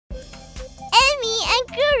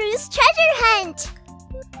this treasure hunt!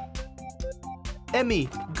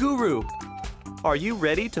 Emmy&GooRoo, are you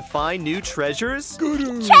ready to find new treasures?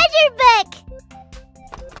 Treasure book!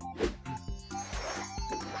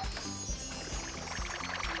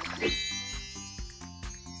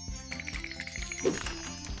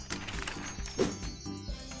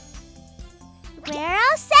 We're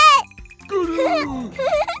all set!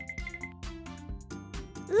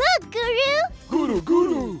 Look,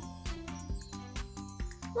 Guru!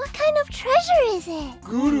 What kind of treasure is it?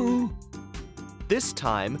 This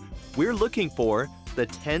time, we're looking for the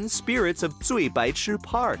 10 spirits of Zuibaichi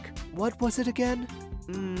Park. What was it again?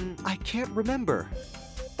 I can't remember.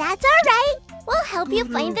 That's all right. We'll help you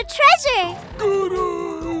find the treasure.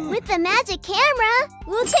 With the magic camera,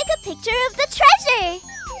 we'll take a picture of the treasure.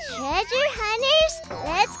 Treasure hunters,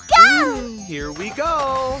 let's go! Here we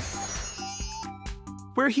go.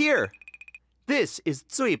 We're here. This is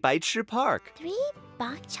Zuibaichi Park.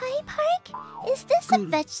 Zuibaichi Park? Is this a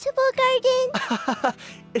vegetable garden?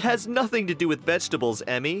 It has nothing to do with vegetables,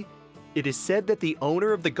 Emmy. It is said that the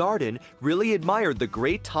owner of the garden really admired the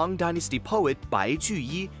great Tang Dynasty poet Bai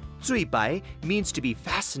Juyi. Zuibai means to be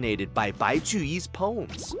fascinated by Bai Juyi's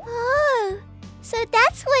poems. Oh, so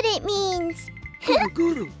that's what it means.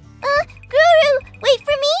 Guru. Guru, wait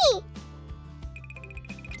for me!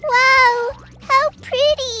 Wow, how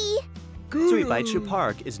pretty! Zuibaichi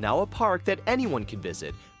Park is now a park that anyone can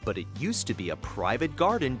visit, but it used to be a private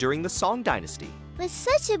garden during the Song Dynasty. With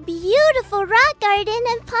such a beautiful rock garden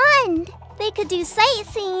and pond, they could do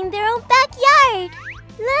sightseeing in their own backyard.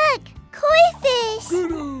 Look, koi fish!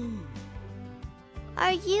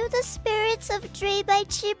 Are you the spirits of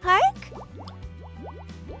Zuibaichi Park?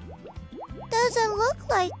 Doesn't look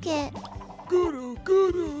like it. Guru.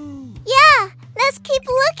 Yeah, let's keep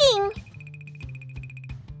looking.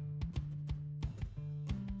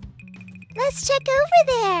 Let's check over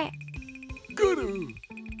there. Guru.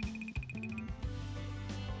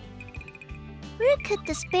 Where could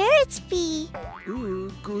the spirits be?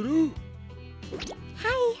 Guru.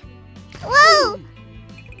 Hi. Whoa!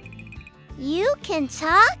 You can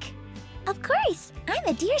talk? Of course. I'm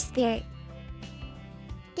a deer spirit.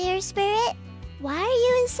 Deer spirit, why are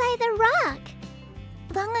you inside the rock?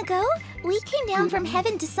 Long ago, we came down from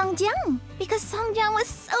heaven to Songjiang because Songjiang was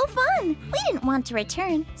so fun. We didn't want to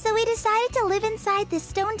return, so we decided to live inside this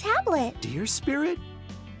stone tablet. Deer spirit?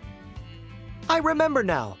 I remember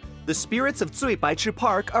now. The spirits of Zuibaichi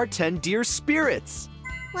Park are 10 deer spirits.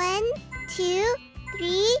 1, 2,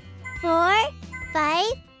 3, 4, 5.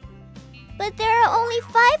 But there are only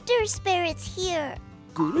 5 deer spirits here.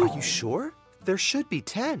 Are you sure? There should be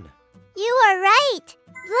 10. You are right.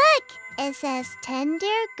 Look, it says 10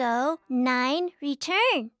 deer go, 9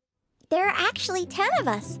 return. There are actually 10 of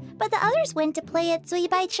us, but the others went to play at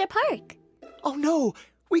Zuibaichi Park. Oh no,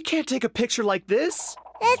 we can't take a picture like this.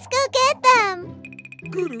 Let's go get them.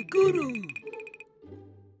 Guru.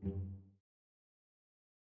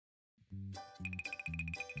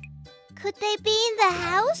 Could they be in the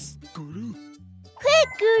house? Guru. Quick,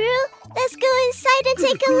 Guru! Let's go inside and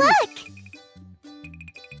take a look!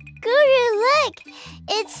 Guru, look!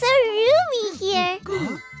 It's so roomy here!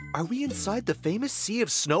 Huh? Are we inside the famous Sea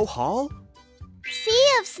of Snow Hall? Sea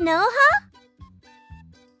of Snow Hall?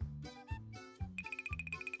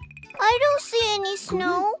 I don't see any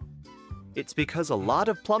snow. It's because a lot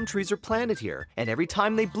of plum trees are planted here, and every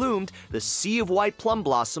time they bloomed, the sea of white plum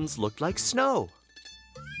blossoms looked like snow.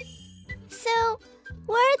 So,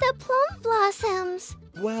 where are the plum blossoms?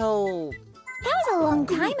 Well... That was a long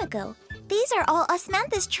time ago. These are all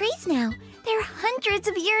osmanthus trees now. They're hundreds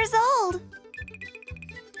of years old.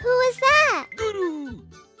 Who is that? Guru.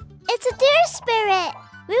 It's a deer spirit.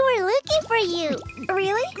 We were looking for you.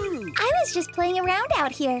 Really? Guru. I was just playing around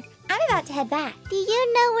out here. I'm about to head back. Do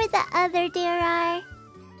you know where the other deer are?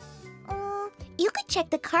 You could check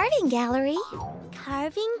the carving gallery.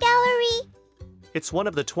 Carving gallery? It's one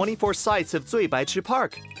of the 24 sites of Zuibaichi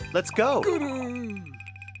Park. Let's go. Guru.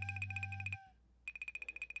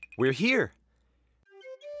 We're here.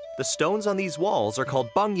 The stones on these walls are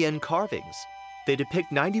called Bangyan carvings. They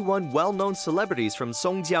depict 91 well-known celebrities from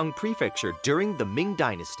Songjiang Prefecture during the Ming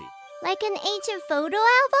Dynasty. Like an ancient photo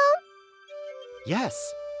album?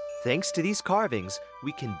 Yes. Thanks to these carvings,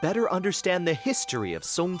 we can better understand the history of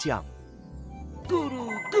Songjiang.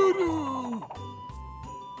 Guru.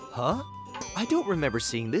 Huh? I don't remember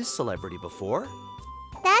seeing this celebrity before.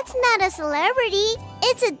 That's not a celebrity.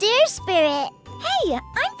 It's a deer spirit. Hey,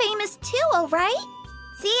 I'm famous too, all right?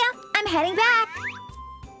 See ya. I'm heading back.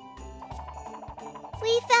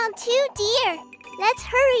 We found 2 deer. Let's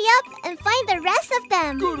hurry up and find the rest of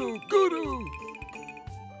them. Guru.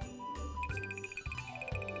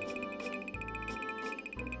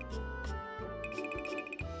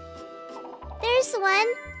 this one,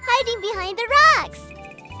 hiding behind the rocks.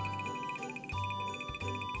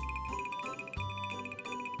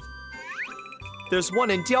 There's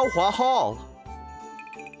one in Diaohua Hall.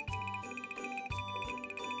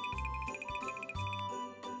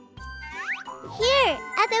 Here,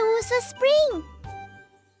 at the Wusa Spring.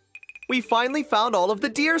 We finally found all of the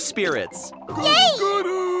deer spirits. Yay!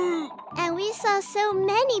 Guru! And we saw so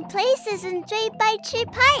many places in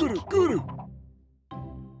Zuibaichi Park. Guru!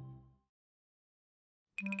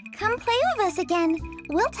 Come play with us again.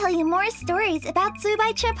 We'll tell you more stories about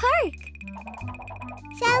Zuibaichi Park.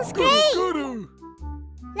 Sounds great! Guru!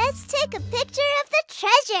 Let's take a picture of the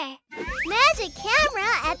treasure. Magic camera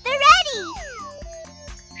at the ready.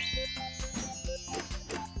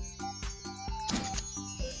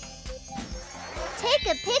 Take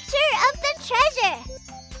a picture of the treasure.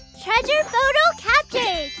 Treasure photo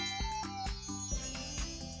captured.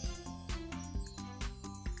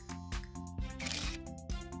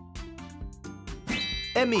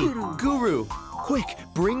 Emmy&GooRoo, quick,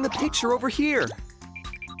 bring the picture over here.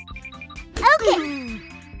 Okay.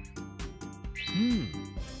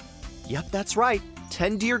 Yep, that's right.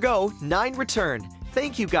 10 deer go, 9 return.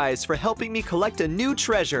 Thank you guys for helping me collect a new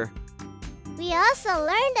treasure. We also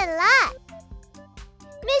learned a lot.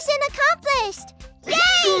 Mission accomplished! Yay!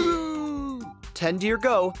 Guru! 10 deer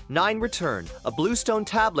go, 9 return. A bluestone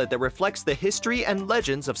tablet that reflects the history and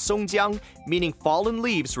legends of Songjiang, meaning fallen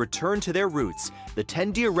leaves return to their roots. The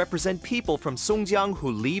 10 deer represent people from Songjiang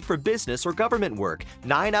who leave for business or government work.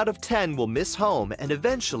 9 out of 10 will miss home and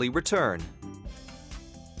eventually return.